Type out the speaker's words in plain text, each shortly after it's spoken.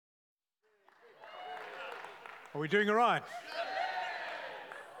Are we doing all right?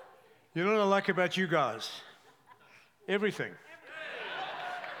 You know what I like about you guys? Everything.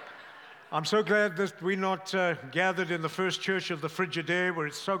 I'm so glad that we're not gathered in the first church of the Frigidaire where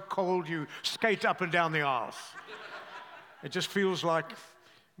it's so cold you skate up and down the aisles. It just feels like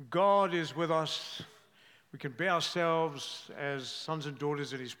God is with us. We can be ourselves as sons and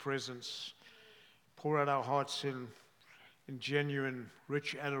daughters in His presence, pour out our hearts in genuine,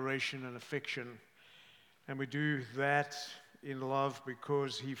 rich adoration and affection. And we do that in love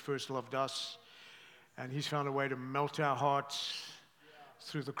because He first loved us. And He's found a way to melt our hearts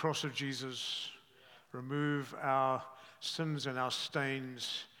through the cross of Jesus, remove our sins and our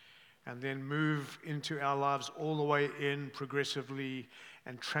stains, and then move into our lives all the way in progressively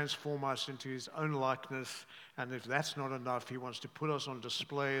and transform us into His own likeness. And if that's not enough, He wants to put us on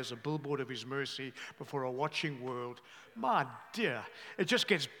display as a billboard of His mercy before a watching world. My dear, it just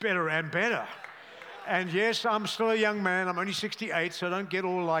gets better and better. And yes, I'm still a young man. I'm only 68, so don't get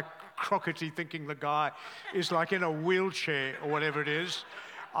all like crockety thinking the guy is like in a wheelchair or whatever it is.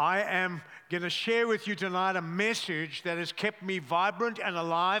 I am going to share with you tonight a message that has kept me vibrant and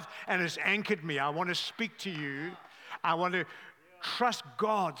alive and has anchored me. I want to speak to you. I want to trust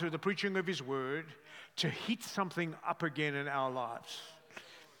God through the preaching of His word to heat something up again in our lives.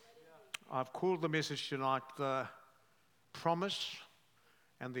 I've called the message tonight the promise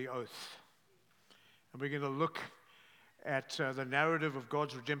and the oath. And we're going to look at the narrative of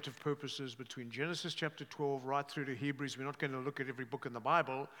God's redemptive purposes between Genesis chapter 12 right through to Hebrews. We're not going to look at every book in the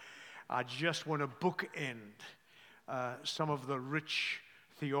Bible. I just want to bookend some of the rich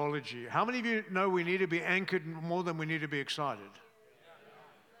theology. How many of you know we need to be anchored more than we need to be excited?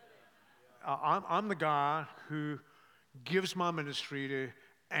 I'm the guy who gives my ministry to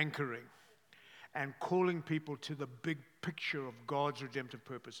anchoring and calling people to the big picture of God's redemptive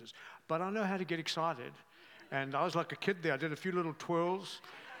purposes. But I know how to get excited. And I was like a kid there. I did a few little twirls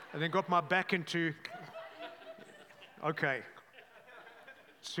and then got my back into, okay.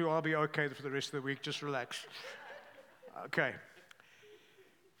 Sue, I'll be okay for the rest of the week. Just relax. Okay.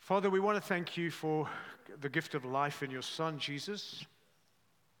 Father, we want to thank You for the gift of life in Your Son, Jesus.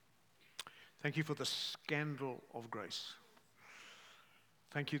 Thank You for the scandal of grace.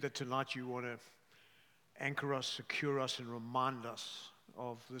 Thank You that tonight You want to anchor us, secure us, and remind us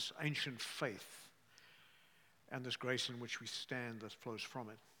of this ancient faith and this grace in which we stand that flows from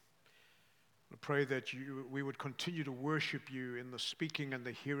it. I pray that we would continue to worship You in the speaking and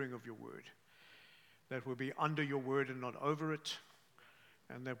the hearing of Your word, that we'll be under Your word and not over it,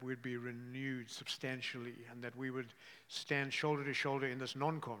 and that we'd be renewed substantially, and that we would stand shoulder to shoulder in this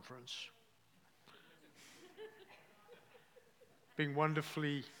non-conference, being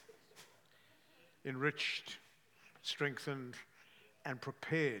wonderfully enriched, strengthened, and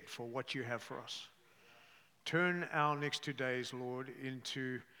prepared for what You have for us. Turn our next 2 days, Lord,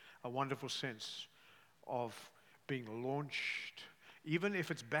 into a wonderful sense of being launched, even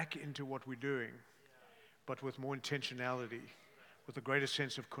if it's back into what we're doing, but with more intentionality, with a greater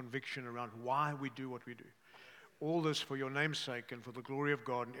sense of conviction around why we do what we do. All this for Your name's sake and for the glory of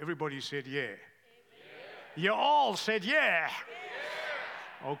God. And everybody said, yeah. You all said, yeah.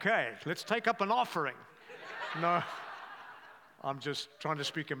 Okay, let's take up an offering. No, I'm just trying to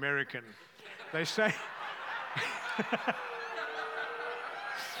speak American. They say...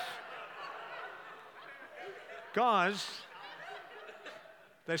 Guys,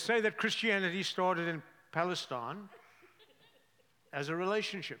 they say that Christianity started in Palestine as a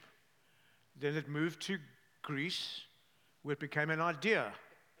relationship. Then it moved to Greece, where it became an idea.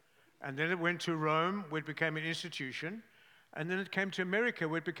 And then it went to Rome, where it became an institution. And then it came to America,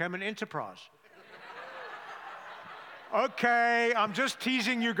 where it became an enterprise. Okay, I'm just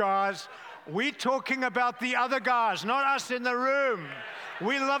teasing you guys. We're talking about the other guys, not us in the room.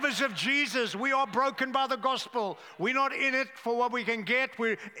 We're lovers of Jesus. We are broken by the gospel. We're not in it for what we can get.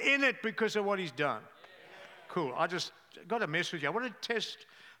 We're in it because of what He's done. Cool. I just got a message. I want to test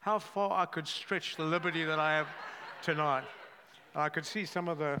how far I could stretch the liberty that I have tonight. I could see some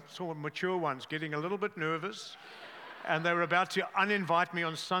of the sort of mature ones getting a little bit nervous, and they were about to uninvite me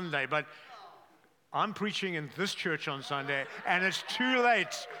on Sunday, but I'm preaching in this church on Sunday, and it's too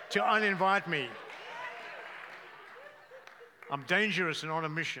late to uninvite me. I'm dangerous and on a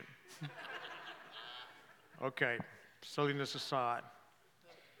mission. Okay, silliness aside.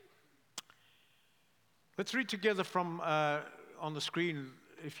 Let's read together from on the screen,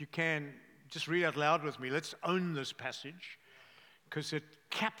 if you can. Just read out loud with me. Let's own this passage, because it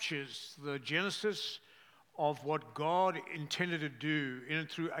captures the genesis of what God intended to do in and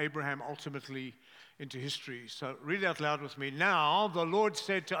through Abraham ultimately into history. So read it out loud with me. Now the Lord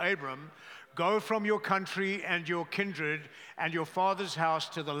said to Abram, Go from your country and your kindred and your father's house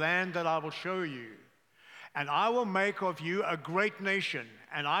to the land that I will show you. And I will make of you a great nation,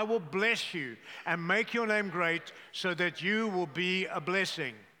 and I will bless you and make your name great so that you will be a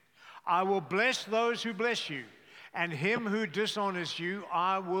blessing. I will bless those who bless you, and him who dishonors you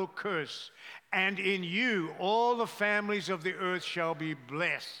I will curse. And in you all the families of the earth shall be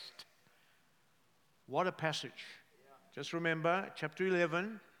blessed. What a passage. Just remember, chapter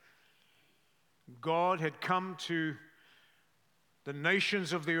 11, God had come to the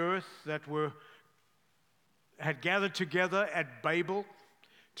nations of the earth that had gathered together at Babel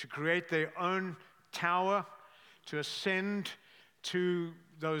to create their own tower, to ascend to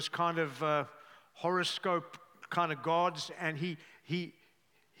those kind of horoscope kind of gods, and he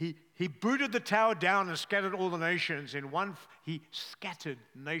booted the tower down and scattered all the nations in one. He scattered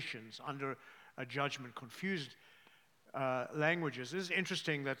nations under a judgment, confused languages. This is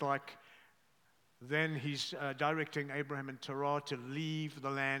interesting that then he's directing Abraham and Terah to leave the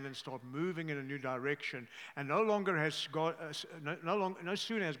land and start moving in a new direction. And no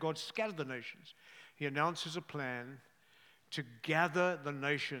sooner has God scattered the nations, he announces a plan to gather the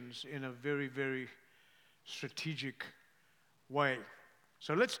nations in a very, very strategic way.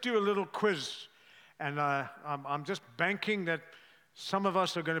 So let's do a little quiz. And I'm just banking that some of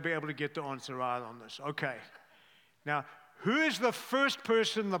us are going to be able to get the answer right on this. Okay. Now, who is the first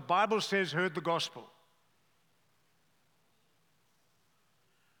person the Bible says heard the gospel?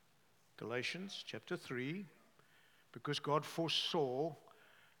 Galatians chapter 3. Because God foresaw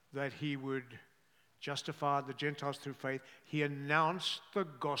that he would justify the Gentiles through faith, he announced the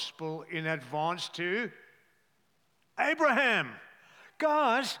gospel in advance to Abraham.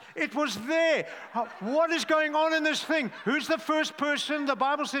 Guys, it was there. What is going on in this thing? Who's the first person the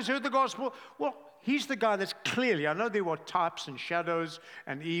Bible says heard the gospel? Well, he's the guy that's clearly, I know there were types and shadows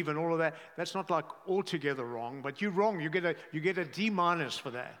and Eve and all of that. That's not like altogether wrong, but you're wrong. You get a D-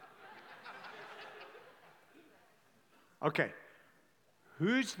 for that. Okay.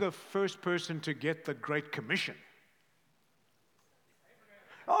 Who's the first person to get the Great Commission?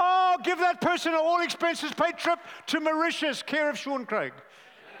 Oh, give that person an all expenses paid trip to Mauritius, care of Sean Craig.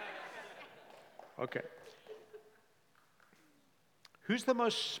 Okay. Who's the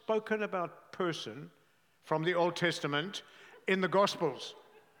most spoken about person from the Old Testament in the Gospels?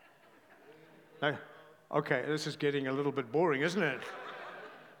 No? Okay, this is getting a little bit boring, isn't it?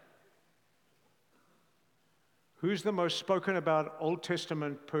 Who's the most spoken about Old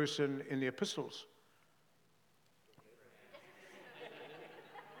Testament person in the epistles?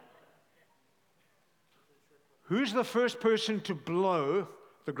 Who's the first person to blow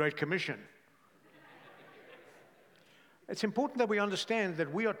the Great Commission? It's important that we understand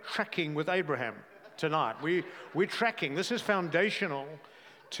that we are tracking with Abraham tonight. We're tracking. This is foundational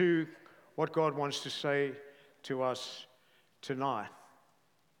to what God wants to say to us tonight.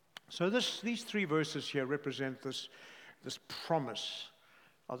 So these three verses here represent this promise.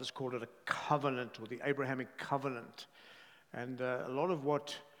 I'll just call it a covenant, or the Abrahamic covenant. And a lot of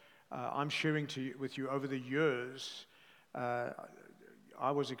what I'm sharing with you over the years,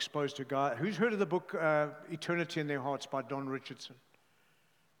 I was exposed to a guy. Who's heard of the book Eternity in Their Hearts by Don Richardson?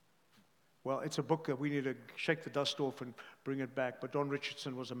 Well, it's a book that we need to shake the dust off and bring it back. But Don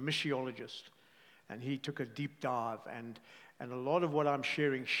Richardson was a missiologist, and he took a deep dive. And a lot of what I'm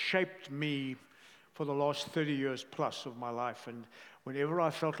sharing shaped me for the last 30 years plus of my life. And whenever I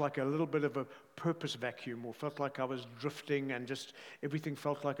felt like a little bit of a purpose vacuum, or felt like I was drifting and just everything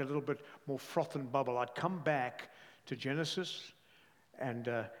felt like a little bit more froth and bubble, I'd come back to Genesis and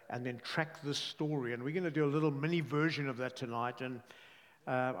then track this story. And we're going to do a little mini version of that tonight. And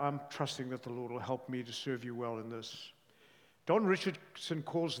I'm trusting that the Lord will help me to serve you well in this. Don Richardson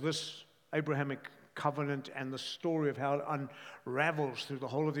calls this Abrahamic covenant and the story of how it unravels through the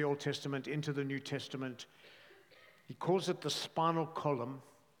whole of the Old Testament into the New Testament. He calls it the spinal column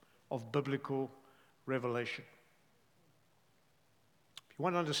of biblical revelation. If you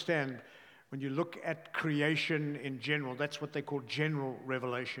want to understand, when you look at creation in general, that's what they call general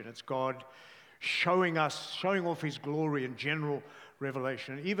revelation. It's God showing off His glory in general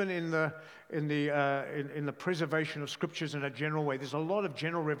revelation. Even in the preservation of scriptures in a general way, there's a lot of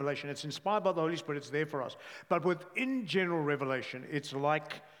general revelation. It's inspired by the Holy Spirit. It's there for us. But within general revelation, it's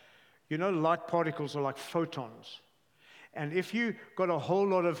like, light particles are like photons. And if you got a whole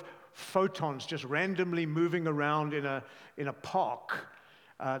lot of photons just randomly moving around in a park,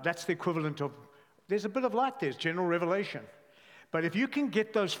 that's the equivalent of, there's a bit of light there, it's general revelation. But if you can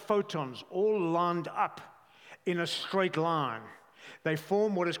get those photons all lined up in a straight line, they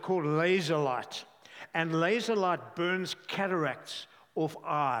form what is called laser light. And laser light burns cataracts of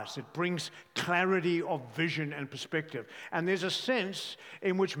eyes. It brings clarity of vision and perspective. And there's a sense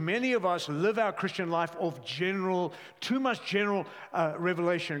in which many of us live our Christian life of too much general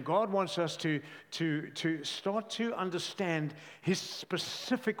revelation. God wants us to start to understand His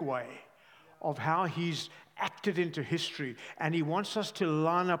specific way of how He's acted into history, and He wants us to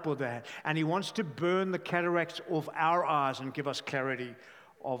line up with that, and He wants to burn the cataracts of our eyes and give us clarity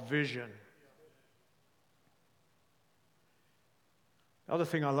of vision. The other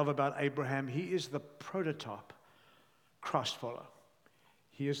thing I love about Abraham, he is the prototype Christ follower.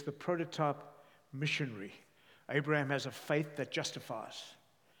 He is the prototype missionary. Abraham has a faith that justifies.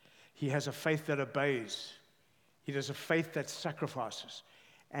 He has a faith that obeys. He has a faith that sacrifices.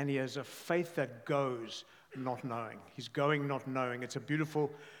 And he has a faith that goes not knowing. He's going not knowing. It's a beautiful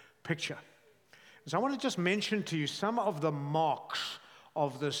picture. So I want to just mention to you some of the marks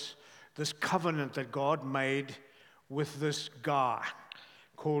of this covenant that God made with this guy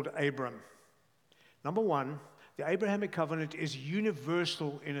called Abram. Number one, the Abrahamic covenant is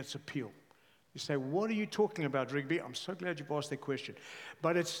universal in its appeal. You say, what are you talking about, Rigby? I'm so glad you've asked that question.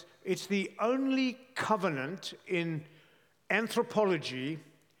 But it's the only covenant in anthropology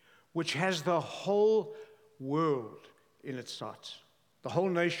which has the whole world in its sights. The whole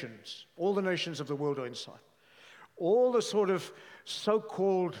nations, all the nations of the world are in sight. All the sort of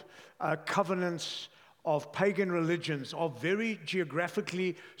so-called covenants of pagan religions are very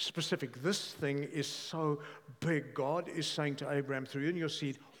geographically specific. This thing is so big. God is saying to Abraham, through you and your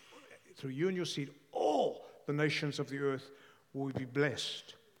seed, all the nations of the earth will be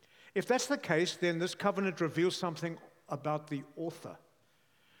blessed. If that's the case, then this covenant reveals something about the author.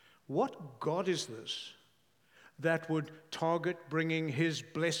 What God is this that would target bringing His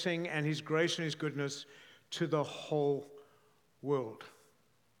blessing and His grace and His goodness to the whole world?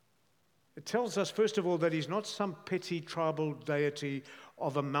 It tells us, first of all, that He's not some petty tribal deity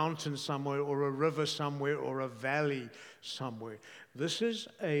of a mountain somewhere or a river somewhere or a valley somewhere. This is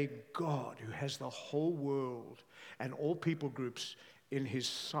a God who has the whole world and all people groups in His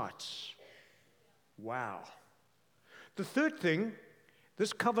sights. Wow. The third thing,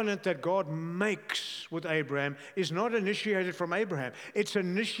 this covenant that God makes with Abraham is not initiated from Abraham. It's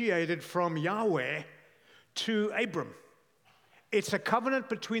initiated from Yahweh to Abram. It's a covenant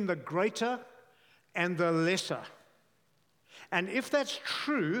between the greater and the lesser. And if that's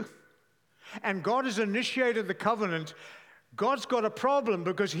true, and God has initiated the covenant, God's got a problem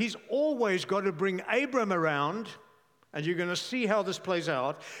because He's always got to bring Abram around, and you're going to see how this plays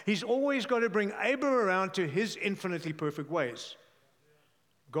out. He's always got to bring Abram around to His infinitely perfect ways.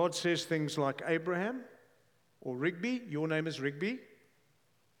 God says things like, Abraham or Rigby, your name is Rigby,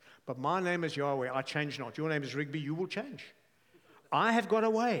 but my name is Yahweh, I change not. Your name is Rigby, you will change. I have got a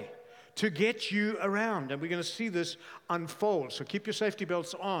way to get you around, and we're going to see this unfold. So keep your safety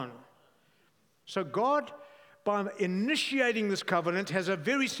belts on. So God, by initiating this covenant, has a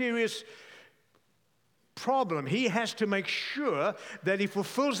very serious problem. He has to make sure that He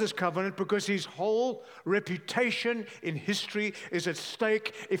fulfills this covenant because His whole reputation in history is at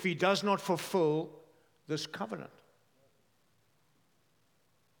stake if He does not fulfill this covenant.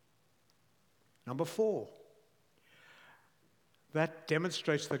 Number 4. That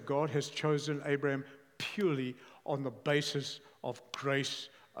demonstrates that God has chosen Abraham purely on the basis of grace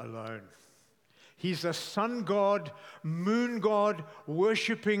alone. He's a sun god, moon god,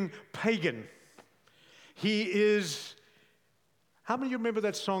 worshiping pagan. He is, how many of you remember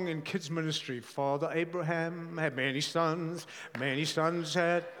that song in kids' ministry? Father Abraham had many sons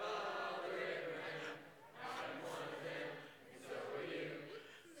had.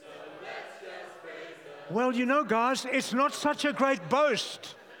 Well, you know, guys, it's not such a great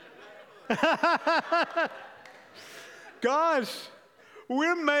boast. Guys,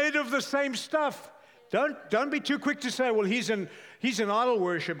 we're made of the same stuff. Don't be too quick to say, well, he's an idol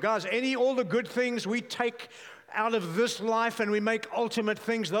worship. Guys, all the good things we take out of this life and we make ultimate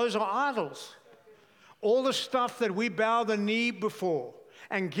things, those are idols. All the stuff that we bow the knee before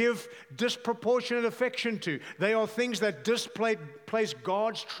and give disproportionate affection to, they are things that displace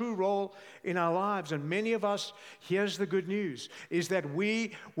God's true role in our lives. And many of us, here's the good news, is that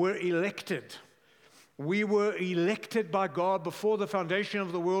we were elected. We were elected by God before the foundation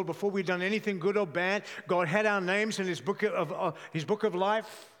of the world, before we'd done anything good or bad. God had our names in His book of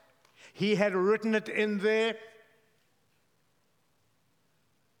life. He had written it in there.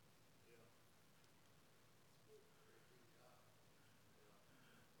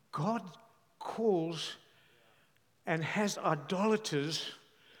 God calls and has idolaters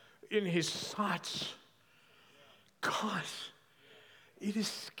in His sights. Guys, it is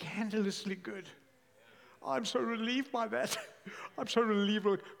scandalously good. I'm so relieved by that. I'm so relieved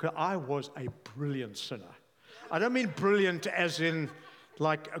because I was a brilliant sinner. I don't mean brilliant as in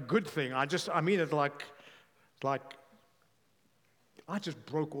like a good thing. I mean it like I just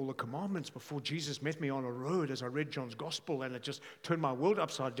broke all the commandments before Jesus met me on a road as I read John's gospel, and it just turned my world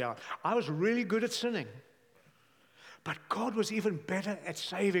upside down. I was really good at sinning. But God was even better at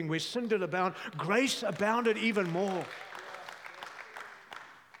saving. Where sin did abound, grace abounded even more.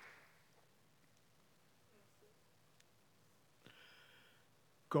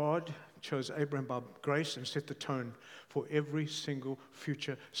 God chose Abraham by grace and set the tone for every single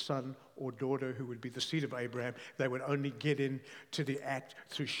future son or daughter who would be the seed of Abraham. They would only get into the act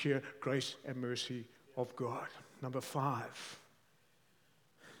through sheer grace and mercy of God. Number 5.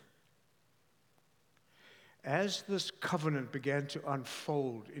 As this covenant began to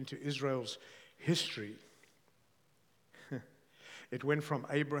unfold into Israel's history, it went from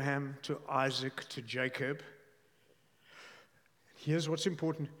Abraham to Isaac to Jacob. Here's what's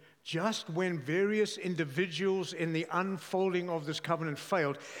important. Just when various individuals in the unfolding of this covenant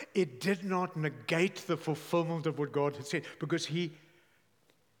failed, it did not negate the fulfillment of what God had said, because He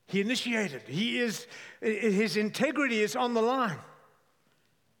initiated. His integrity is on the line.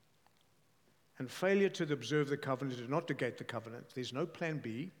 And failure to observe the covenant did not negate the covenant. There's no plan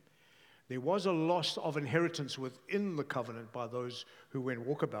B. There was a loss of inheritance within the covenant by those who went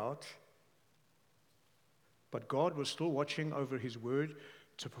walkabout. But God was still watching over His word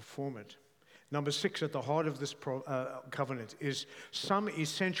to perform it. Number 6, at the heart of this covenant is some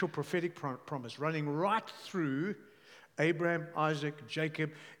essential prophetic promise running right through Abraham, Isaac,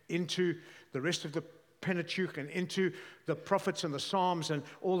 Jacob, into the rest of the Pentateuch and into the prophets and the Psalms and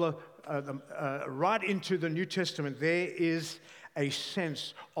all the right into the New Testament. There is a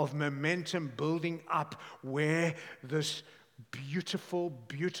sense of momentum building up where this beautiful,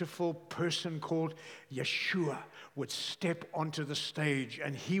 beautiful person called Yeshua would step onto the stage,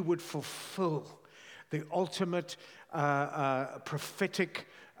 and He would fulfill the ultimate prophetic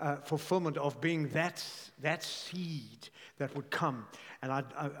fulfillment of being that seed that would come. And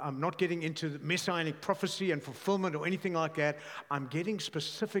I'm not getting into the messianic prophecy and fulfillment or anything like that. I'm getting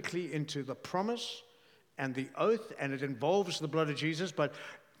specifically into the promise and the oath, and it involves the blood of Jesus, but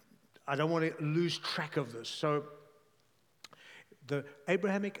I don't want to lose track of this. So the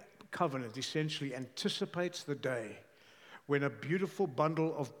Abrahamic covenant essentially anticipates the day when a beautiful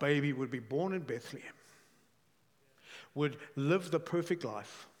bundle of baby would be born in Bethlehem, would live the perfect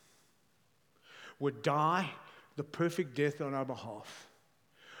life, would die the perfect death on our behalf,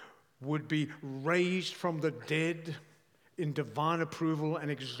 would be raised from the dead in divine approval and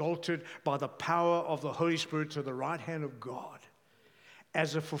exalted by the power of the Holy Spirit to the right hand of God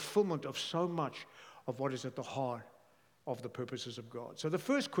as a fulfillment of so much of what is at the heart of the purposes of God. So the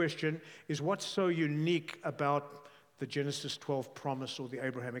first question is, what's so unique about the Genesis 12 promise or the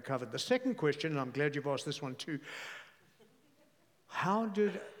Abrahamic covenant? The second question, and I'm glad you've asked this one too, how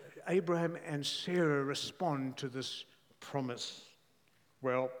did Abraham and Sarah respond to this promise?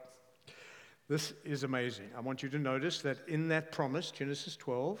 Well, this is amazing. I want you to notice that in that promise, Genesis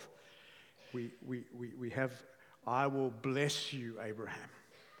 12, we have, I will bless you, Abraham.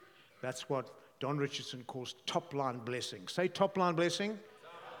 That's what Don Richardson calls top-line blessing. Say top-line blessing.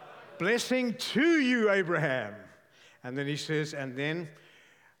 Blessing to you, Abraham. And then he says, and then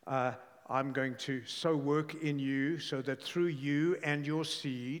I'm going to so work in you so that through you and your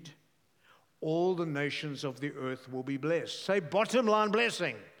seed, all the nations of the earth will be blessed. Say bottom-line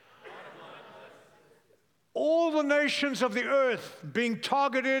blessing. All the nations of the earth being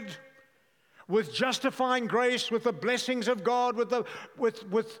targeted with justifying grace, with the blessings of God,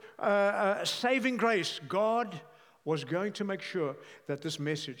 with saving grace. God was going to make sure that this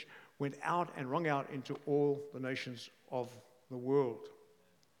message went out and rung out into all the nations of the world.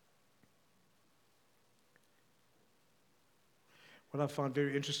 What I find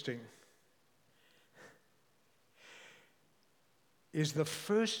very interesting is the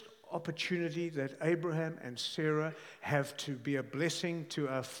first opportunity that Abraham and Sarah have to be a blessing to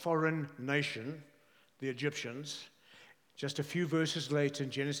a foreign nation, the Egyptians. Just a few verses later in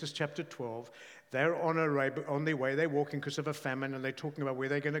Genesis chapter 12, they're on their way. They're walking because of a famine, and they're talking about where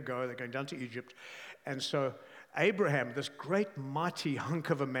they're going to go. They're going down to Egypt. And so Abraham, this great mighty hunk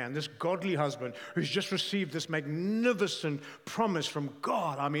of a man, this godly husband who's just received this magnificent promise from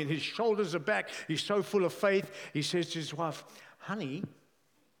God. I mean, his shoulders are back. He's so full of faith. He says to his wife, honey,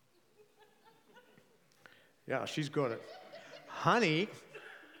 yeah, she's got it. Honey,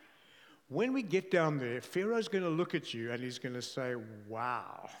 when we get down there, Pharaoh's going to look at you and he's going to say,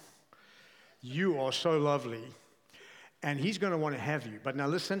 wow, you are so lovely. And he's going to want to have you. But now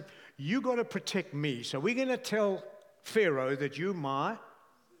listen, you got to protect me. So we're going to tell Pharaoh that you're my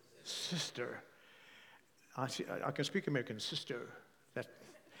sister. I can speak American, sister.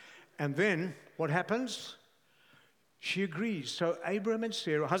 And then what happens? She agrees. So Abraham and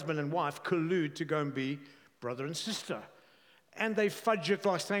Sarah, husband and wife, collude to go and be brother and sister. And they fudge it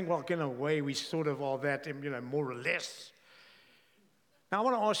like saying, well, in a way, we sort of are that, more or less. Now, I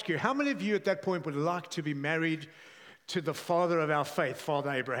want to ask you, how many of you at that point would like to be married to the father of our faith, Father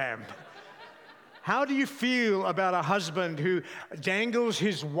Abraham? How do you feel about a husband who dangles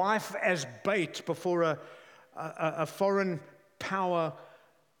his wife as bait before a foreign power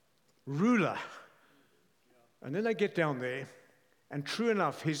ruler? And then they get down there, and true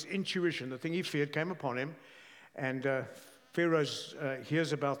enough, his intuition, the thing he feared, came upon him, and Pharaoh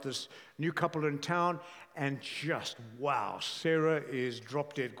hears about this new couple in town, and just, wow, Sarah is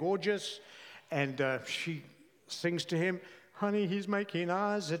drop-dead gorgeous, and she sings to him, honey, he's making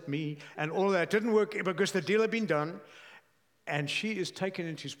eyes at me, and all that. Didn't work because the deal had been done, and she is taken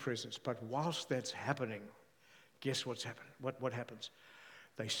into his presence. But whilst that's happening, guess what's happening? What happens?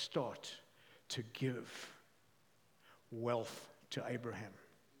 They start to give wealth to Abraham.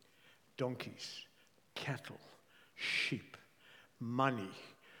 Donkeys, cattle, sheep, money,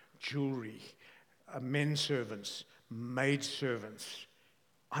 jewelry, men servants, maid servants.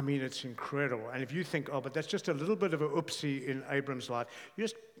 I mean, it's incredible. And if you think, oh, but that's just a little bit of a oopsie in Abram's life, you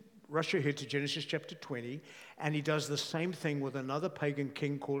just rush ahead to Genesis chapter 20, and he does the same thing with another pagan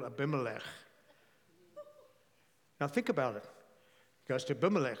king called Abimelech. Now think about it. He goes to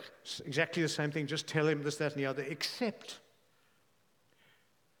Abimelech, exactly the same thing, just tell him this, that, and the other, except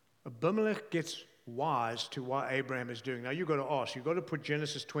Abimelech gets wise to what Abraham is doing. Now, you've got to ask, you've got to put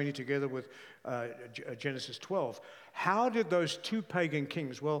Genesis 20 together with Genesis 12. How did those two pagan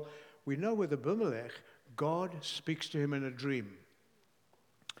kings? Well, we know with Abimelech, God speaks to him in a dream.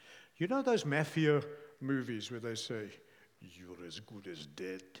 You know those mafia movies where they say, you're as good as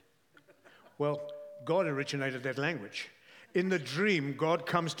dead? Well, God originated that language. In the dream, God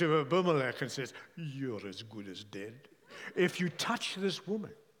comes to Abimelech and says, you're as good as dead if you touch this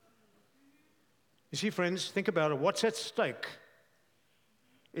woman. You see, friends, think about it. What's at stake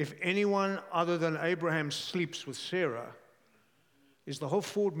if anyone other than Abraham sleeps with Sarah is the whole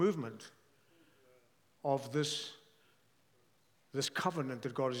forward movement of this covenant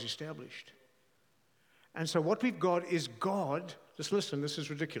that God has established. And so what we've got is God, just listen, this is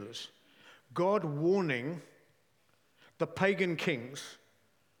ridiculous, God warning the pagan kings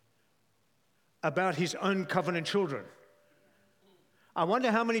about his own covenant children. I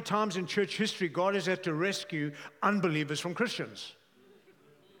wonder how many times in church history God has had to rescue unbelievers from Christians.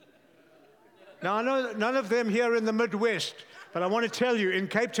 Now, I know none of them here in the Midwest, but I want to tell you, in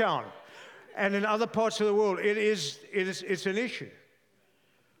Cape Town and in other parts of the world, it's an issue.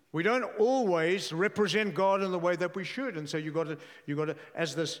 We don't always represent God in the way that we should, and so you got to,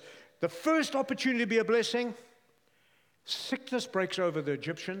 the first opportunity to be a blessing, sickness breaks over the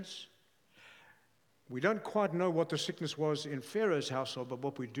Egyptians. We don't quite know what the sickness was in Pharaoh's household, but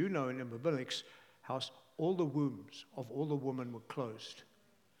what we do know in Abimelech's house, all the wombs of all the women were closed,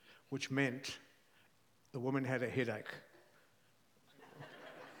 which meant the woman had a headache.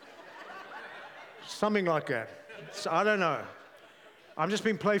 Something like that. So I don't know. I'm just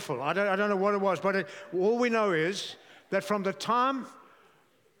being playful. I don't know what it was, but all we know is that from the time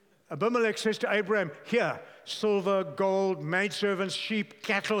Abimelech says to Abraham, here, silver, gold, maidservants, sheep,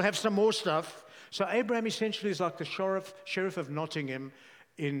 cattle, have some more stuff. So Abraham essentially is like the sheriff of Nottingham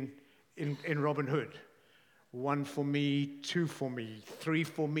in Robin Hood. 1 for me, 2 for me, 3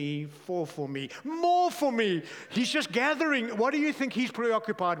 for me, 4 for me, more for me. He's just gathering. What do you think he's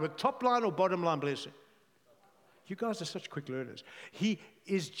preoccupied with, top line or bottom line blessing? You guys are such quick learners. He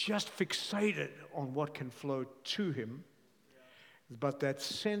is just fixated on what can flow to him, but that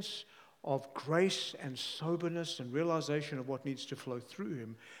sense of grace and soberness and realization of what needs to flow through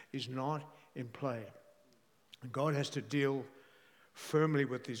him is not in play. And God has to deal firmly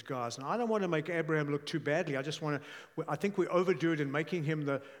with these guys. And I don't want to make Abraham look too badly. I think we overdo it in making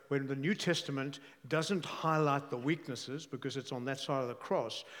him when the New Testament doesn't highlight the weaknesses because it's on that side of the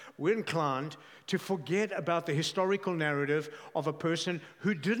cross, we're inclined to forget about the historical narrative of a person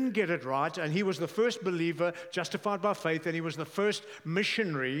who didn't get it right, and he was the first believer justified by faith, and he was the first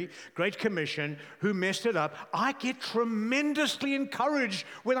missionary, Great Commission, who messed it up. I get tremendously encouraged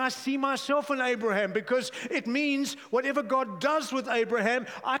when I see myself in Abraham because it means whatever God does with Abraham,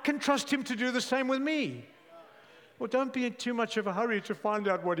 I can trust him to do the same with me. Well, don't be in too much of a hurry to find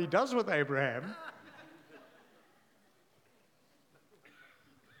out what he does with Abraham.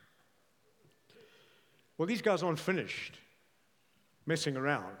 Well, these guys aren't finished messing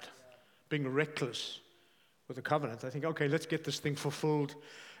around. being reckless with the covenant. They think, okay, let's get this thing fulfilled.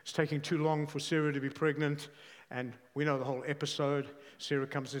 It's taking too long for Sarah to be pregnant. And we know the whole episode. Sarah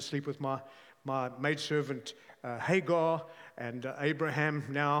comes to sleep with my maidservant Hagar, and Abraham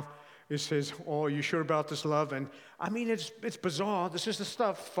now it says, oh, are you sure about this, love? And I mean, it's bizarre. This is the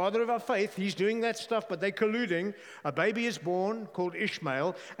stuff. Father of our faith, he's doing that stuff, but they're colluding. A baby is born called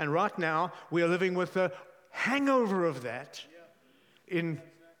Ishmael, and right now we are living with the hangover of that in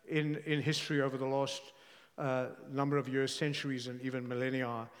history over the last number of years, centuries, and even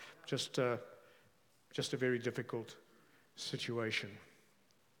millennia. Just a very difficult situation.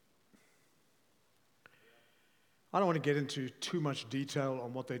 I don't want to get into too much detail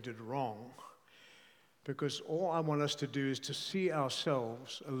on what they did wrong, because all I want us to do is to see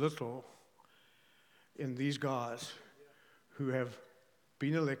ourselves a little in these guys who have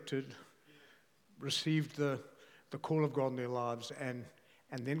been elected, received the call of God in their lives, and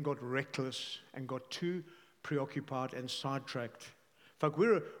then got reckless and got too preoccupied and sidetracked. Folk,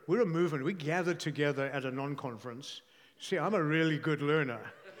 we're a movement. We gathered together at a non-conference. See, I'm a really good learner,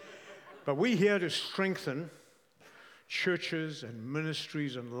 but we're here to strengthen churches and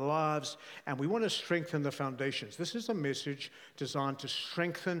ministries and lives, and we want to strengthen the foundations. This is a message designed to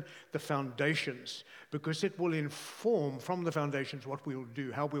strengthen the foundations, because it will inform from the foundations what we'll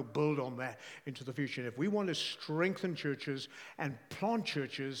do, how we'll build on that into the future. And if we want to strengthen churches and plant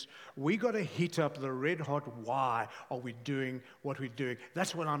churches, we got to heat up the red hot why are we doing what we're doing.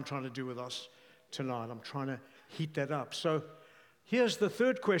 That's what I'm trying to do with us tonight. I'm trying to heat that up. So here's the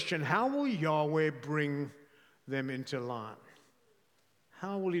third question: how will Yahweh bring them into line?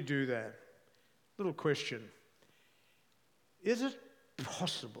 How will he do that? Little question. Is it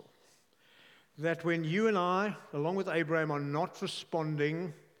possible that when you and I, along with Abraham, are not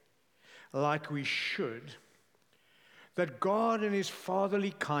responding like we should, that God in his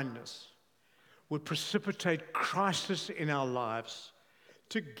fatherly kindness would precipitate crisis in our lives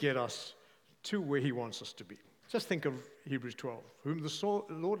to get us to where he wants us to be? Just think of Hebrews 12. Whom the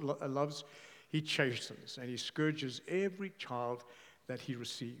Lord loves, he chastens, and he scourges every child that he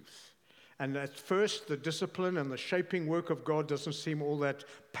receives. And at first, the discipline and the shaping work of God doesn't seem all that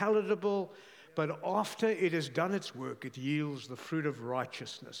palatable, but after it has done its work, it yields the fruit of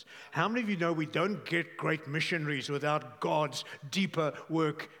righteousness. How many of you know we don't get great missionaries without God's deeper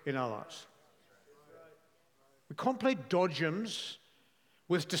work in our lives? We can't play dodgems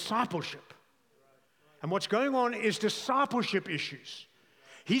with discipleship. And what's going on is discipleship issues.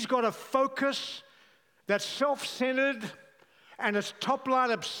 He's got a focus that's self-centered and it's top-line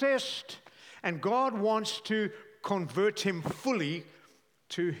obsessed, and God wants to convert him fully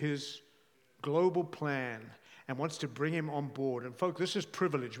to his global plan and wants to bring him on board. And folks, this is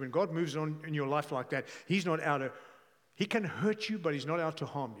privilege. When God moves on in your life like that, he can hurt you, but he's not out to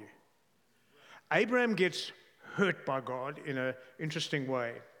harm you. Abraham gets hurt by God in an interesting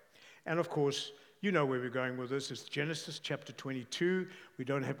way. And of course, you know where we're going with this. It's Genesis chapter 22. We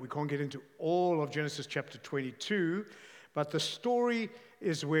can't get into all of Genesis chapter 22, but the story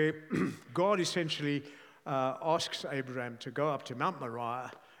is where God essentially asks Abraham to go up to Mount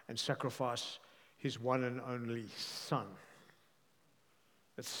Moriah and sacrifice his one and only son.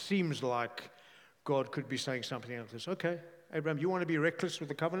 It seems like God could be saying something like this. Okay, Abraham, you want to be reckless with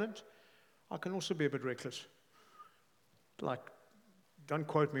the covenant? I can also be a bit reckless. Don't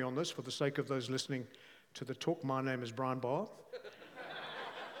quote me on this for the sake of those listening to the talk. My name is Brian Barr.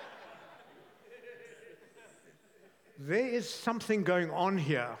 There is something going on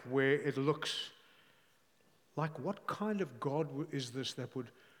here where it looks like, what kind of God is this that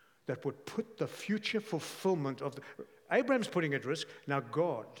would put the future fulfillment of Abraham's putting at risk. Now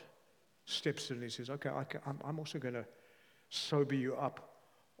God steps in and he says, okay, I'm also going to sober you up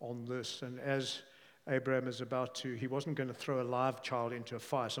on this. And as Abraham is about to, he wasn't going to throw a live child into a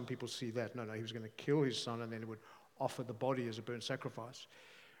fire. Some people see that. No, he was going to kill his son and then he would offer the body as a burnt sacrifice.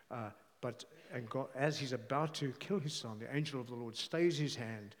 And God, as he's about to kill his son, the angel of the Lord stays his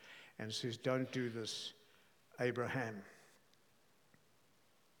hand and says, don't do this, Abraham.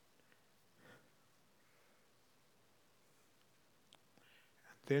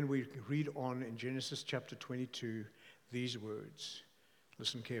 Then we read on in Genesis chapter 22 these words.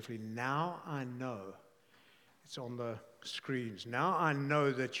 Listen carefully. Now I know, it's on the screens. Now I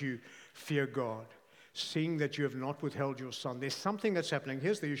know that you fear God, seeing that you have not withheld your son. There's something that's happening.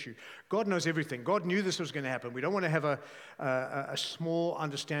 Here's the issue. God knows everything. God knew this was going to happen. We don't want to have a small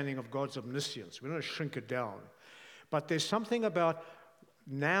understanding of God's omniscience. We don't want to shrink it down. But there's something about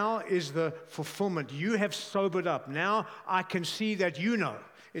now is the fulfillment. You have sobered up. Now I can see that you know.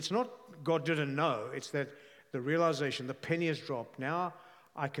 It's not God didn't know. It's that the realization, the penny has dropped. Now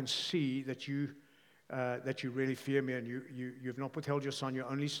I can see that you really fear me, and you've not withheld your son, your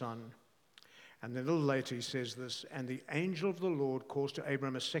only son. And then a little later he says this, and the angel of the Lord calls to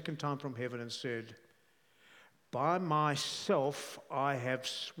Abram a second time from heaven and said, by myself I have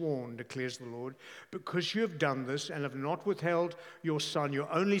sworn, declares the Lord, because you have done this and have not withheld your son,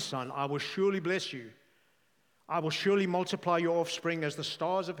 your only son, I will surely bless you. I will surely multiply your offspring as the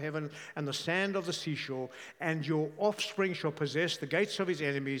stars of heaven and the sand of the seashore, and your offspring shall possess the gates of his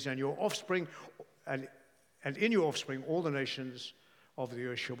enemies, and your offspring, and in your offspring all the nations of the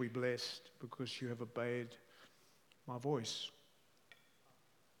earth shall be blessed, because you have obeyed my voice.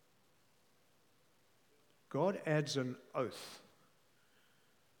 God adds an oath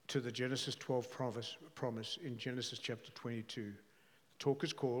to the Genesis 12 promise in Genesis chapter 22. The talk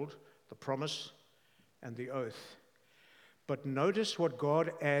is called the promise and the oath. But notice what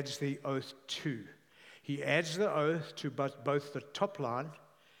God adds the oath to. He adds the oath to both the top line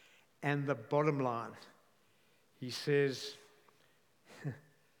and the bottom line. He says,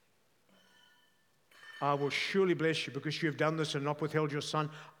 I will surely bless you because you have done this and not withheld your son.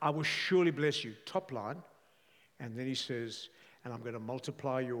 I will surely bless you. Top line. And then he says, and I'm going to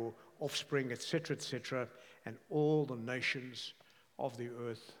multiply your offspring, etc., and all the nations of the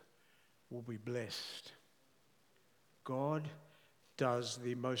earth will be blessed. God does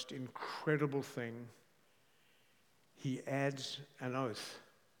the most incredible thing. He adds an oath.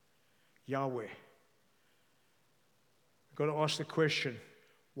 Yahweh. I've got to ask the question,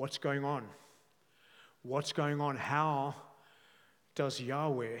 what's going on? What's going on? How does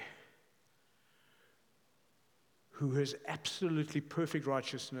Yahweh, who has absolutely perfect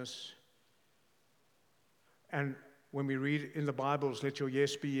righteousness, and when we read in the Bibles, let your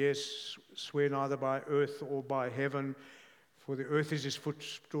yes be yes, swear neither by earth or by heaven, for the earth is his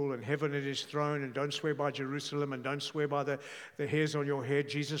footstool and heaven is his throne, and don't swear by Jerusalem and don't swear by the hairs on your head.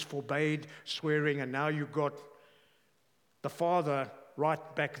 Jesus forbade swearing, and now you've got the Father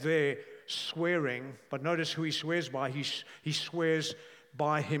right back there swearing, but notice who he swears by. He swears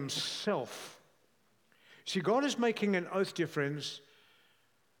by himself. See, God is making an oath, dear friends,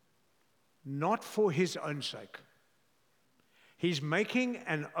 not for his own sake. He's making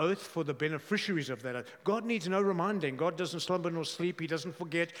an oath for the beneficiaries of that oath. God needs no reminding. God doesn't slumber nor sleep. He doesn't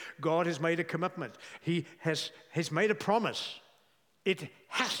forget. God has made a commitment. He has made a promise. It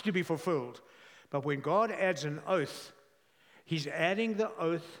has to be fulfilled. But when God adds an oath, he's adding the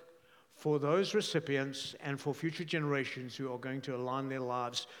oath for those recipients and for future generations who are going to align their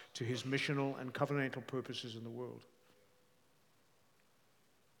lives to his missional and covenantal purposes in the world.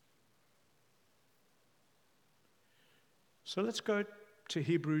 So let's go to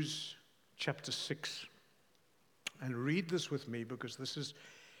Hebrews chapter 6 and read this with me, because this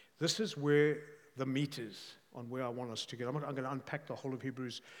is where the meat is on where I want us to get. I'm going to unpack the whole of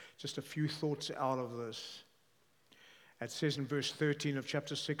Hebrews, just a few thoughts out of this. It says in verse 13 of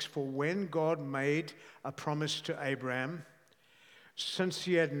chapter 6, for when God made a promise to Abraham, since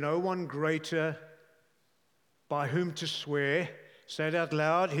he had no one greater by whom to swear, say it out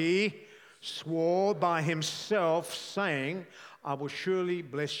loud, he swore by himself, saying, I will surely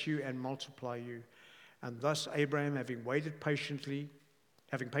bless you and multiply you. And thus Abraham, having patiently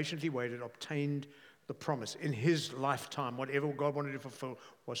waited, obtained the promise. In his lifetime, whatever God wanted to fulfill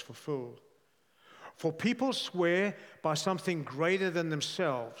was fulfilled. For people swear by something greater than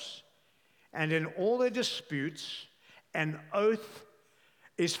themselves, and in all their disputes, an oath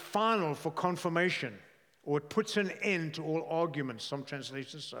is final for confirmation, or it puts an end to all arguments, some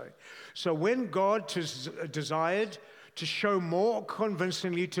translations say. So when God desired to show more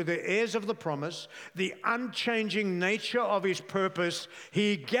convincingly to the heirs of the promise the unchanging nature of his purpose,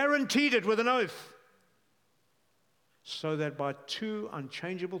 he guaranteed it with an oath, so that by two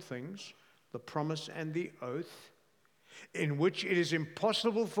unchangeable things, the promise and the oath, in which it is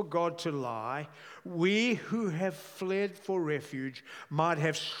impossible for God to lie, we who have fled for refuge might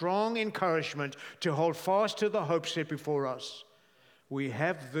have strong encouragement to hold fast to the hope set before us. We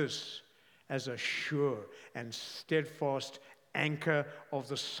have this as a sure and steadfast anchor of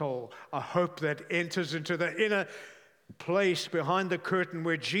the soul, a hope that enters into the inner place behind the curtain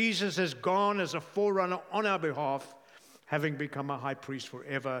where Jesus has gone as a forerunner on our behalf, having become a high priest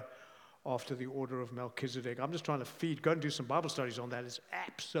forever after the order of Melchizedek. I'm just trying to go and do some Bible studies on that. It's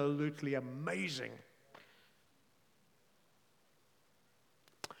absolutely amazing.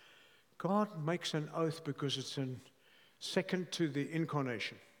 God makes an oath because it's second to the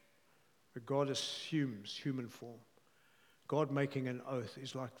incarnation, where God assumes human form. God making an oath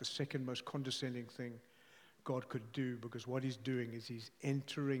is like the second most condescending thing God could do, because what he's doing is he's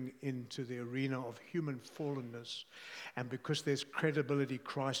entering into the arena of human fallenness. And because there's credibility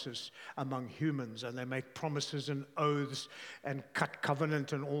crisis among humans, and they make promises and oaths and cut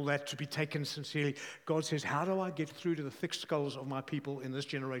covenant and all that to be taken sincerely, God says, how do I get through to the thick skulls of my people in this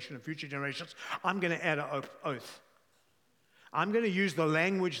generation and future generations? I'm going to add an oath. I'm going to use the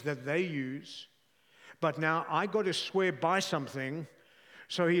language that they use, but now I got to swear by something.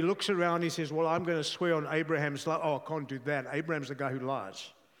 So he looks around, he says, well, I'm going to swear on Abraham's life. Oh, I can't do that. Abraham's the guy who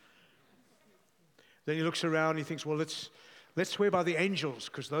lies. Then he looks around, he thinks, well, let's swear by the angels,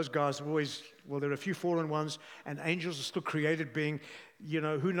 because those guys have always, well, there are a few fallen ones, and angels are still created being,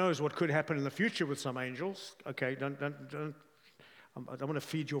 who knows what could happen in the future with some angels. Okay, I don't want to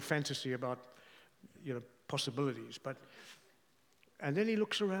feed your fantasy about, possibilities. And then he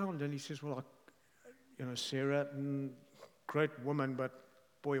looks around and he says, well, Sarah, great woman, but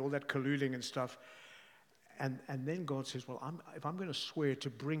boy, all that colluding and stuff. And then God says, well, if I'm going to swear to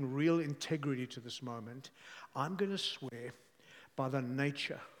bring real integrity to this moment, I'm going to swear by the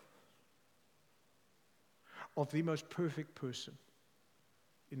nature of the most perfect person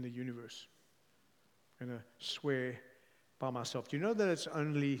in the universe. I'm going to swear by myself. Do you know that it's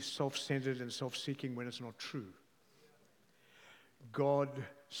only self-centered and self-seeking when it's not true? God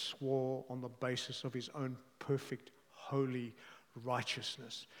swore on the basis of his own perfect, holy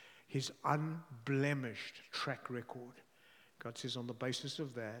righteousness, his unblemished track record. God says, on the basis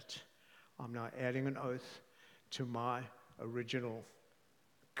of that, I'm now adding an oath to my original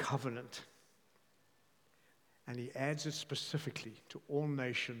covenant. And he adds it specifically to all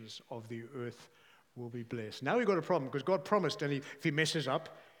nations of the earth will be blessed. Now we've got a problem, because God promised, and if he messes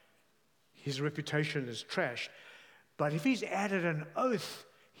up, his reputation is trashed. But if he's added an oath,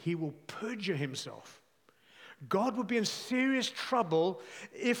 he will perjure himself. God would be in serious trouble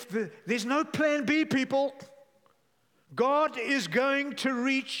if there's no plan B, people. God is going to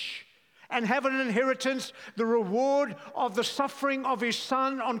reach and have an inheritance, the reward of the suffering of his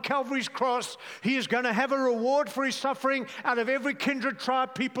Son on Calvary's cross. He is going to have a reward for his suffering out of every kindred,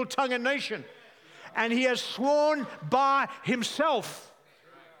 tribe, people, tongue, and nation. And he has sworn by himself.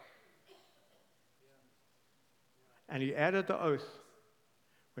 And he added the oath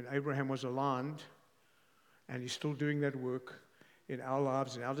when Abraham was aligned. And he's still doing that work in our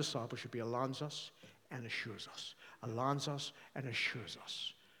lives and our discipleship. He aligns us and assures us. Aligns us and assures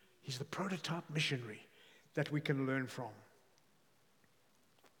us. He's the prototype missionary that we can learn from.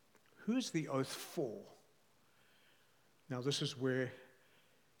 Who is the oath for? Now, this is where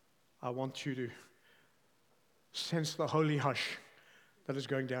I want you to sense the holy hush that is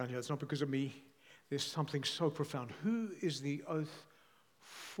going down here. It's not because of me. There's something so profound. Who is the oath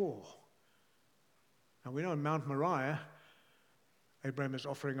for? Now, we know in Mount Moriah, Abraham is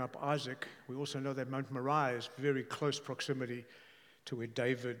offering up Isaac. We also know that Mount Moriah is very close proximity to where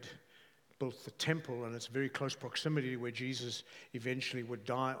David built the temple, and it's very close proximity to where Jesus eventually would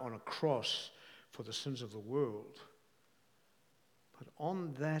die on a cross for the sins of the world. But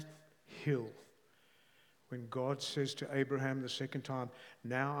on that hill, when God says to Abraham the second time,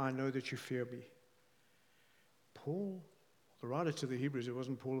 now I know that you fear me, Paul, the writer to the Hebrews, it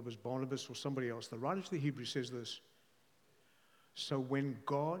wasn't Paul, it was Barnabas or somebody else. The writer to the Hebrews says this: so when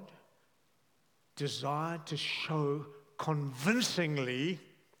God desired to show convincingly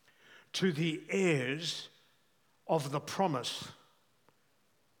to the heirs of the promise,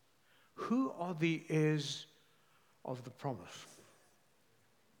 who are the heirs of the promise?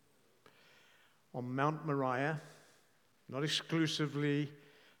 On Mount Moriah, not exclusively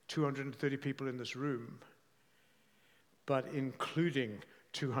 230 people in this room, but including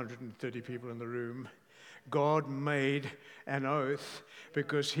 230 people in the room, God made an oath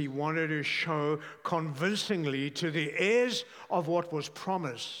because he wanted to show convincingly to the heirs of what was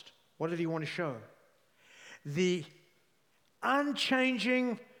promised. What did he want to show? The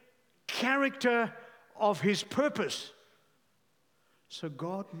unchanging character of his purpose. So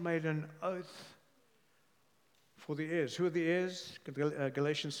God made an oath for the heirs. Who are the heirs?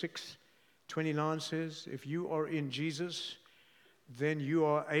 Galatians 6:29 says, if you are in Jesus, then you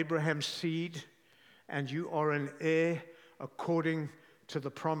are Abraham's seed, and you are an heir according to the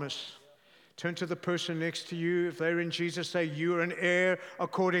promise. Turn to the person next to you. If they're in Jesus, say, you are an heir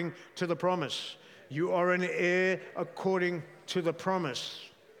according to the promise. You are an heir according to the promise.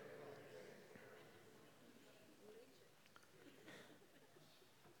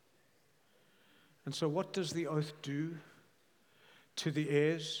 And so what does the oath do to the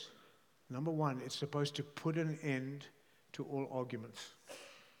heirs? Number one, it's supposed to put an end to all arguments.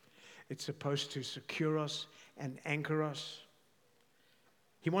 It's supposed to secure us and anchor us.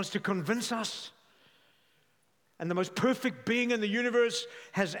 He wants to convince us and the most perfect being in the universe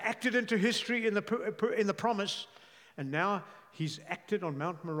has acted into history in the promise. And now he's acted on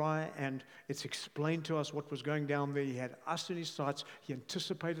Mount Moriah, and it's explained to us what was going down there. He had us in his sights. He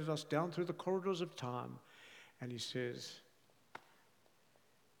anticipated us down through the corridors of time. And he says,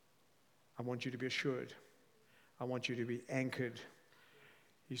 I want you to be assured. I want you to be anchored.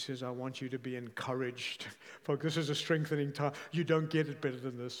 He says, I want you to be encouraged. Folks, this is a strengthening time. You don't get it better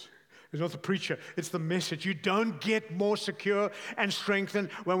than this. It's not the preacher, it's the message. You don't get more secure and strengthened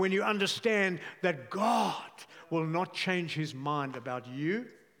when you understand that God will not change his mind about you.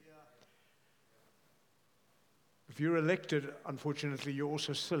 If you're elected, unfortunately, you're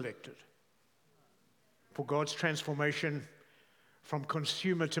also selected for God's transformation from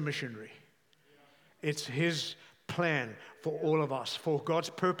consumer to missionary. It's his plan for all of us. For God's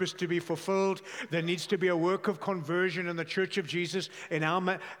purpose to be fulfilled, there needs to be a work of conversion in the church of Jesus. And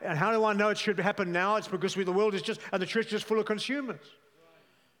how do I know it should happen now? It's because the world is and the church is full of consumers.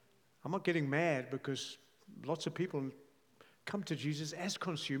 I'm not getting mad because lots of people come to Jesus as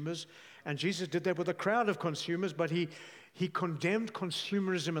consumers, and Jesus did that with a crowd of consumers, but he condemned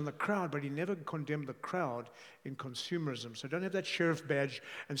consumerism in the crowd, but he never condemned the crowd in consumerism. So don't have that sheriff badge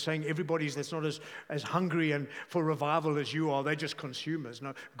and saying everybody's that's not as hungry and for revival as you are, they're just consumers.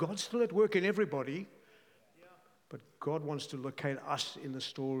 No, God's still at work in everybody, but God wants to locate us in the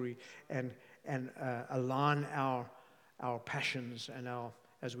story and align our passions and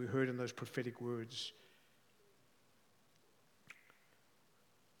as we heard in those prophetic words.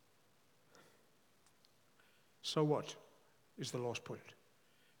 So what is the last point?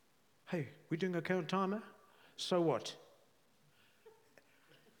 Hey, we doing okay on timer? So what?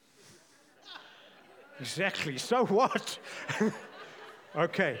 Exactly, so what?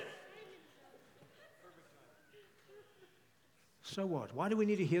 Okay. So what? Why do we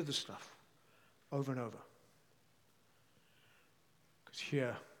need to hear this stuff over and over? Because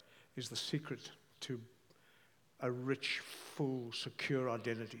here is the secret to a rich, full, secure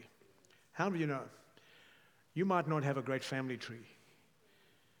identity. How do you know? You might not have a great family tree,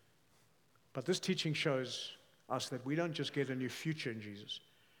 but this teaching shows us that we don't just get a new future in Jesus.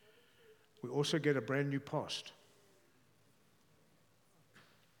 We also get a brand new past.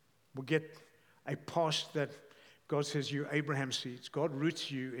 We get a past that God says you're Abraham's seeds. God roots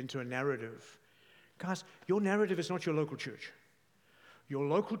you into a narrative. Guys, your narrative is not your local church. Your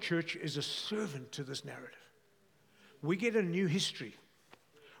local church is a servant to this narrative. We get a new history.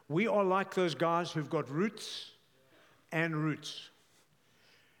 We are like those guys who've got roots and roots.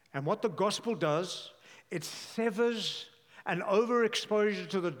 And what the gospel does, it severs an overexposure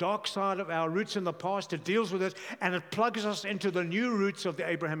to the dark side of our roots in the past. It deals with it, and it plugs us into the new roots of the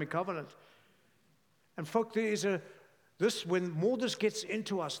Abrahamic covenant. And folk, when more this gets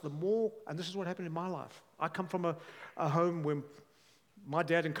into us, the more, and this is what happened in my life. I come from a home where my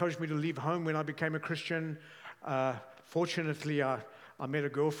dad encouraged me to leave home when I became a Christian. Fortunately, I met a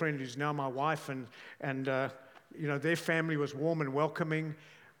girlfriend who's now my wife, and their family was warm and welcoming.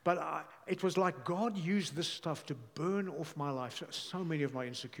 But it was like God used this stuff to burn off my life, so many of my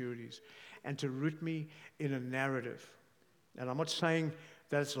insecurities, and to root me in a narrative. And I'm not saying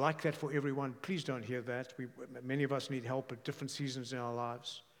that it's like that for everyone. Please don't hear that. Many of us need help at different seasons in our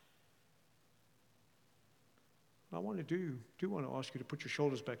lives. I want to do want to ask you to put your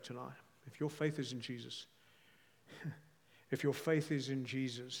shoulders back tonight. If your faith is in Jesus, if your faith is in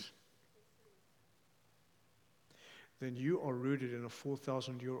Jesus, then you are rooted in a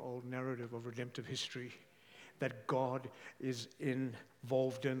 4,000-year-old narrative of redemptive history that God is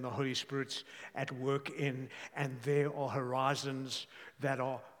involved in, the Holy Spirit's at work in, and there are horizons that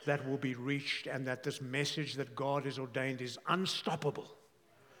will be reached, and that this message that God has ordained is unstoppable.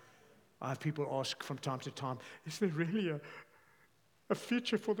 I have people ask from time to time, is there really a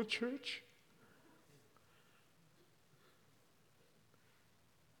future for the church?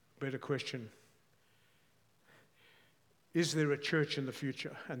 Better question. Is there a church in the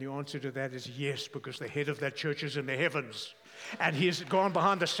future? And the answer to that is yes, because the head of that church is in the heavens. And he has gone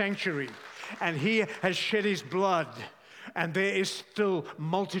behind the sanctuary. And he has shed his blood. And there is still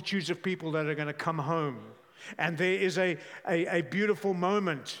multitudes of people that are going to come home. And there is a beautiful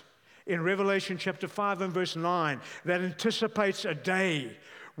moment in Revelation chapter 5 and verse 9 that anticipates a day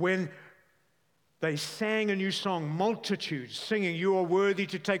when they sang a new song, multitudes singing, you are worthy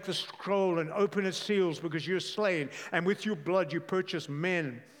to take the scroll and open its seals because you're slain. And with your blood you purchased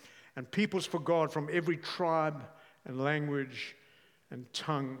men and peoples for God from every tribe and language and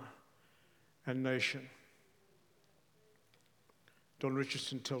tongue and nation. Don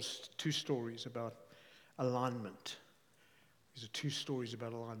Richardson tells two stories about alignment. These are two stories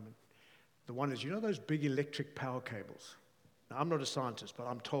about alignment. The one is, you know those big electric power cables? Now, I'm not a scientist, but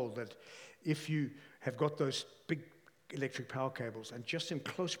I'm told that if you have got those big electric power cables and just in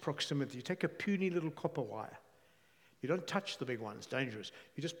close proximity, you take a puny little copper wire. You don't touch the big one, it's dangerous.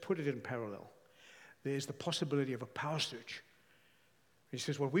 You just put it in parallel. There's the possibility of a power surge. He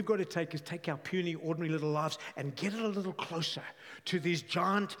says, what we've got to take is take our puny, ordinary little lives and get it a little closer to these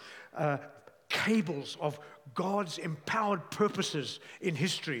giant cables of God's empowered purposes in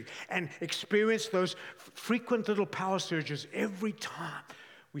history and experience those frequent little power surges every time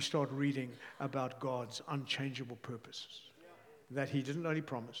we start reading about God's unchangeable purposes that he didn't only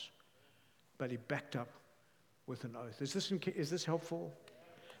promise, but he backed up with an oath. Is this helpful?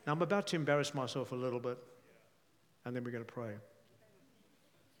 Now, I'm about to embarrass myself a little bit, and then we're going to pray.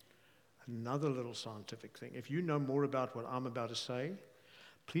 Another little scientific thing. If you know more about what I'm about to say,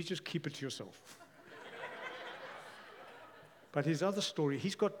 please just keep it to yourself. But his other story,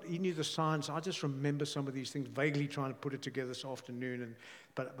 he knew the science. I just remember some of these things, vaguely trying to put it together this afternoon.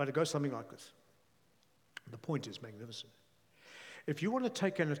 But it goes something like this. The point is magnificent. If you want to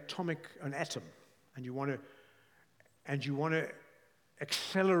take an atom, and you want to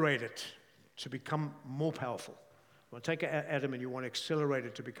accelerate it to become more powerful. You want to take an atom and you want to accelerate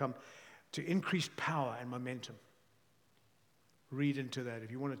it to increase power and momentum. Read into that.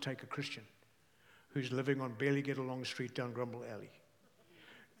 If you want to take a Christian who's living on barely get along street down Grumble Alley,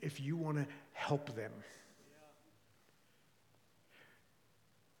 if you want to help them,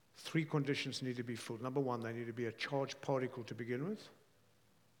 3 conditions need to be filled. Number 1, they need to be a charged particle to begin with.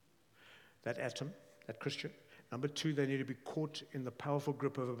 That atom, that Christian. Number 2, they need to be caught in the powerful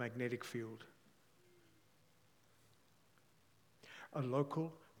grip of a magnetic field. A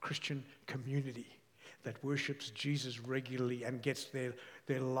local Christian community that worships Jesus regularly and gets their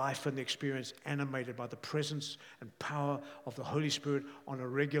life and experience animated by the presence and power of the Holy Spirit on a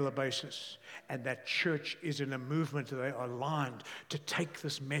regular basis. And that church is in a movement that they are aligned to take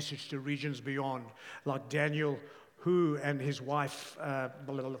this message to regions beyond, like Daniel, who and his wife,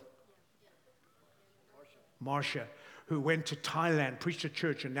 Marcia, who went to Thailand, preached a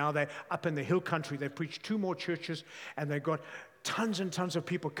church, and now they're up in the hill country. They've preached 2 more churches, and they've got tons and tons of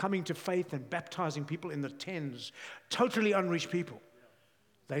people coming to faith and baptizing people in the tens, totally unreached people.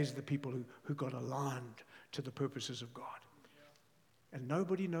 These are the people who got aligned to the purposes of God. And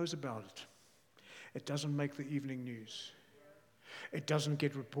nobody knows about it. It doesn't make the evening news. It doesn't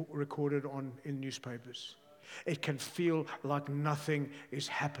get recorded in newspapers. It can feel like nothing is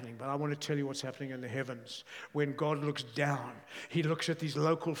happening. But I want to tell you what's happening in the heavens. When God looks down, he looks at these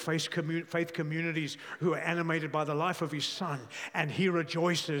local faith communities who are animated by the life of his Son, and he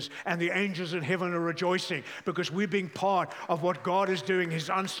rejoices, and the angels in heaven are rejoicing because we're being part of what God is doing, his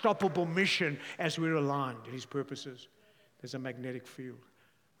unstoppable mission as we're aligned in his purposes. There's a magnetic field.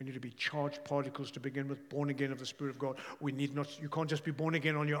 We need to be charged particles to begin with, born again of the Spirit of God. You can't just be born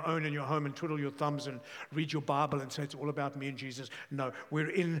again on your own in your home and twiddle your thumbs and read your Bible and say it's all about me and Jesus. No, we're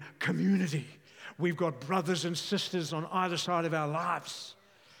in community. We've got brothers and sisters on either side of our lives.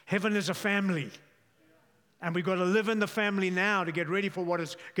 Heaven is a family. And we've got to live in the family now to get ready for what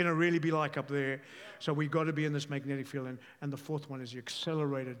it's going to really be like up there. So we've got to be in this magnetic field. And the 4th one is you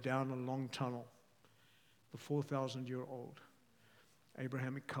accelerate it down a long tunnel, the 4,000-year-old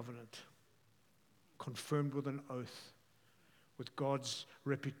Abrahamic covenant, confirmed with an oath, with God's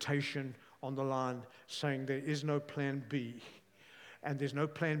reputation on the line, saying there is no plan B. And there's no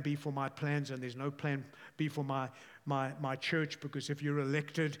plan B for my plans, and there's no plan B for my church, because if you're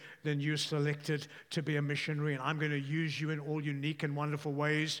elected, then you're selected to be a missionary, and I'm going to use you in all unique and wonderful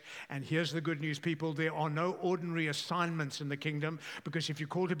ways. And here's the good news, people. There are no ordinary assignments in the kingdom, because if you're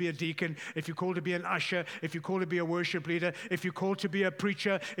called to be a deacon, if you're called to be an usher, if you're called to be a worship leader, if you're called to be a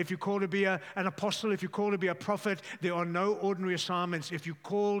preacher, if you're called to be an apostle, if you're called to be a prophet, there are no ordinary assignments. If you're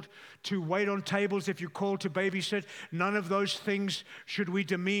called to wait on tables, if you're called to babysit, none of those things should we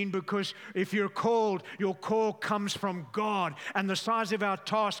demean, because if you're called, your call comes from God. And the size of our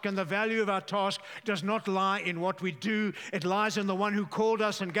task and the value of our task does not lie in what we do. It lies in the one who called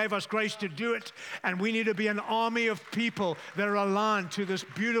us and gave us grace to do it. And we need to be an army of people that are aligned to this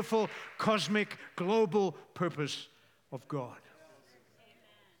beautiful, cosmic, global purpose of God.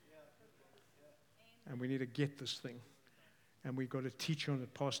 And we need to get this thing. And we've got to teach on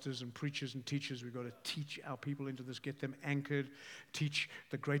it, pastors and preachers and teachers. We've got to teach our people into this, get them anchored, teach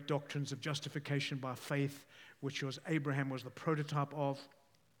the great doctrines of justification by faith, which Abraham was the prototype of.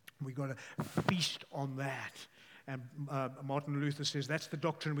 We've got to feast on that. And Martin Luther says that's the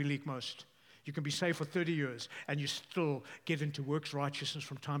doctrine we leak most. You can be saved for 30 years and you still get into works righteousness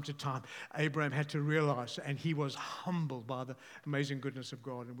from time to time. Abraham had to realize, and he was humbled by the amazing goodness of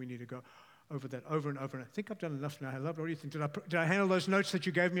God, and we need to go, over that over and over. And I think I've done enough now. I love. What do you think? Did I handle those notes that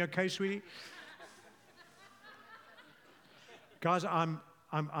you gave me okay, sweetie? Guys,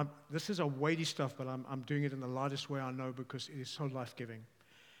 this is a weighty stuff, but I'm doing it in the lightest way I know because it is so life-giving.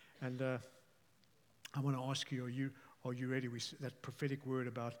 And I want to ask you, are you ready? That prophetic word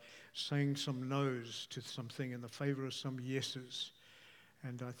about saying some no's to something in the favor of some yeses.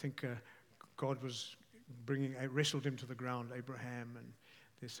 And I think God was wrestled him to the ground, Abraham, and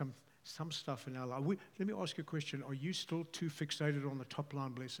there's some stuff in our life. Let me ask you a question. Are you still too fixated on the top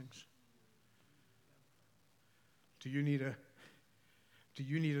line blessings? Do you need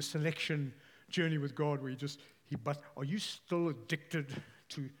a selection journey with God where but are you still addicted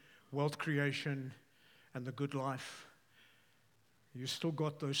to wealth creation and the good life? You still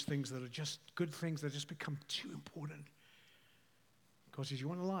got those things that are just good things that just become too important. God says, you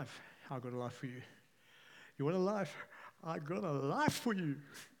want a life? I got a life for you. You want a life? I got a life for you.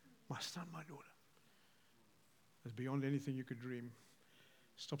 My son, my daughter. It's beyond anything you could dream.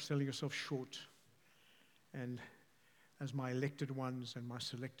 Stop selling yourself short. And as my elected ones and my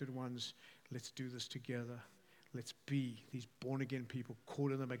selected ones, let's do this together. Let's be these born-again people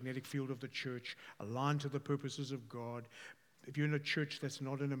caught in the magnetic field of the church, aligned to the purposes of God. If you're in a church that's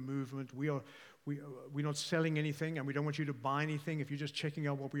not in a movement, we're not selling anything, and we don't want you to buy anything if you're just checking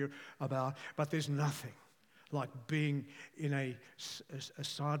out what we're about. But there's nothing like being in a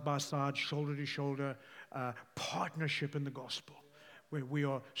side-by-side, shoulder-to-shoulder partnership in the gospel, where we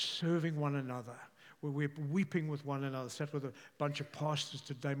are serving one another, where we're weeping with one another. I sat with a bunch of pastors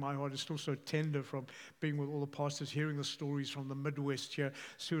today. My heart is still so tender from being with all the pastors, hearing the stories from the Midwest here.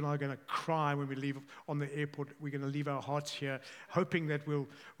 Sue and I are going to cry when we leave on the airport. We're going to leave our hearts here, hoping that we'll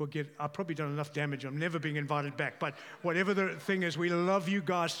get, I've probably done enough damage. I'm never being invited back. But whatever the thing is, we love you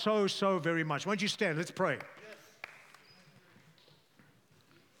guys so, so very much. Why don't you stand? Let's pray.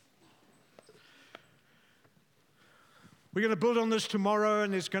 We're going to build on this tomorrow,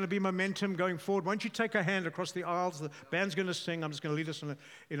 and there's going to be momentum going forward. Why don't you take a hand across the aisles? The band's going to sing. I'm just going to lead us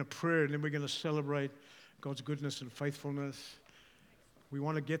in a prayer, and then we're going to celebrate God's goodness and faithfulness. We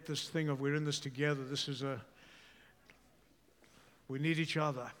want to get this thing of we're in this together. We need each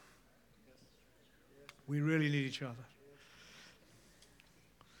other. We really need each other.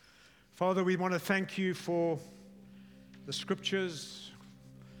 Father, we want to thank you for the scriptures.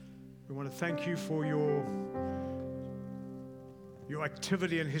 We want to thank you for your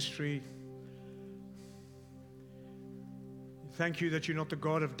activity in history. Thank you that you're not the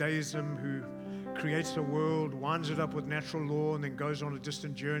God of deism who creates a world, winds it up with natural law, and then goes on a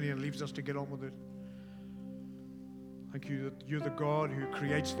distant journey and leaves us to get on with it. Thank you that you're the God who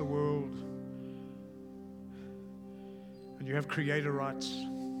creates the world, and you have creator rights.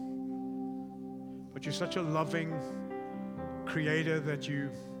 But you're such a loving creator that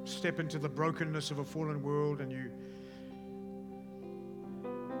you step into the brokenness of a fallen world, and your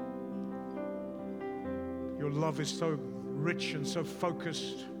love is so rich and so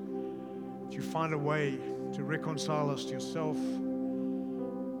focused that you find a way to reconcile us to yourself.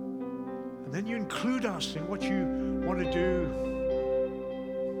 And then you include us in what you want to do.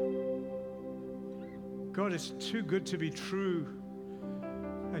 God, it's too good to be true,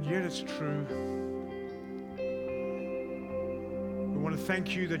 and yet it's true. We want to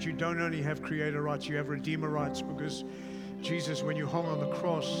thank you that you don't only have creator rights, you have redeemer rights, because Jesus, when you hung on the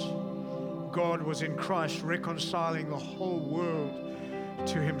cross, God was in Christ reconciling the whole world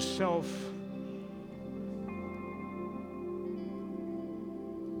to himself.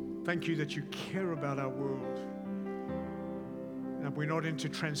 Thank you that you care about our world. And we're not into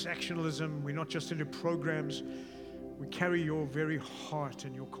transactionalism. We're not just into programs. We carry your very heart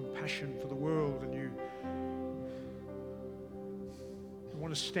and your compassion for the world. And you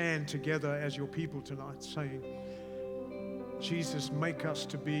want to stand together as your people tonight saying, Jesus, make us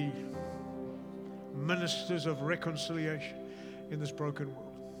to be ministers of reconciliation in this broken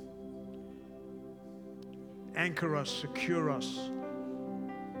world. Anchor us, secure us,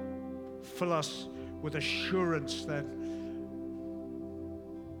 fill us with assurance that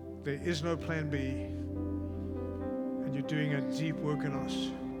there is no plan B, and you're doing a deep work in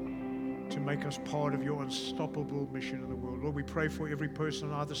us to make us part of your unstoppable mission in the world. Lord, we pray for every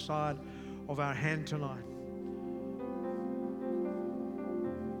person on either side of our hand tonight.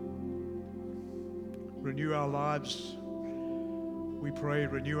 Renew our lives. We pray,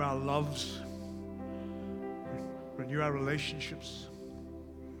 renew our loves. Renew our relationships.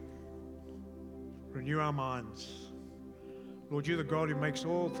 Renew our minds. Lord, you're the God who makes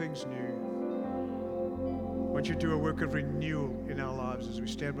all things new. Won't you do a work of renewal in our lives as we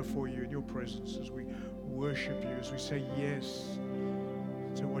stand before you in your presence, as we worship you, as we say yes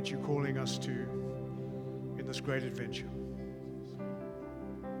to what what you're calling us to in this great adventure.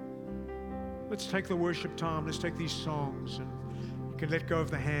 Let's take the worship time. Let's take these songs, and you can let go of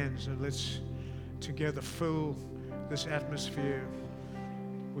the hands, and let's together fill this atmosphere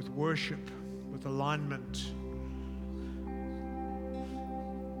with worship, with alignment.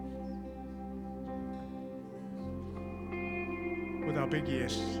 With our big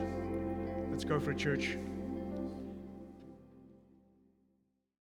yes. Let's go for it, church.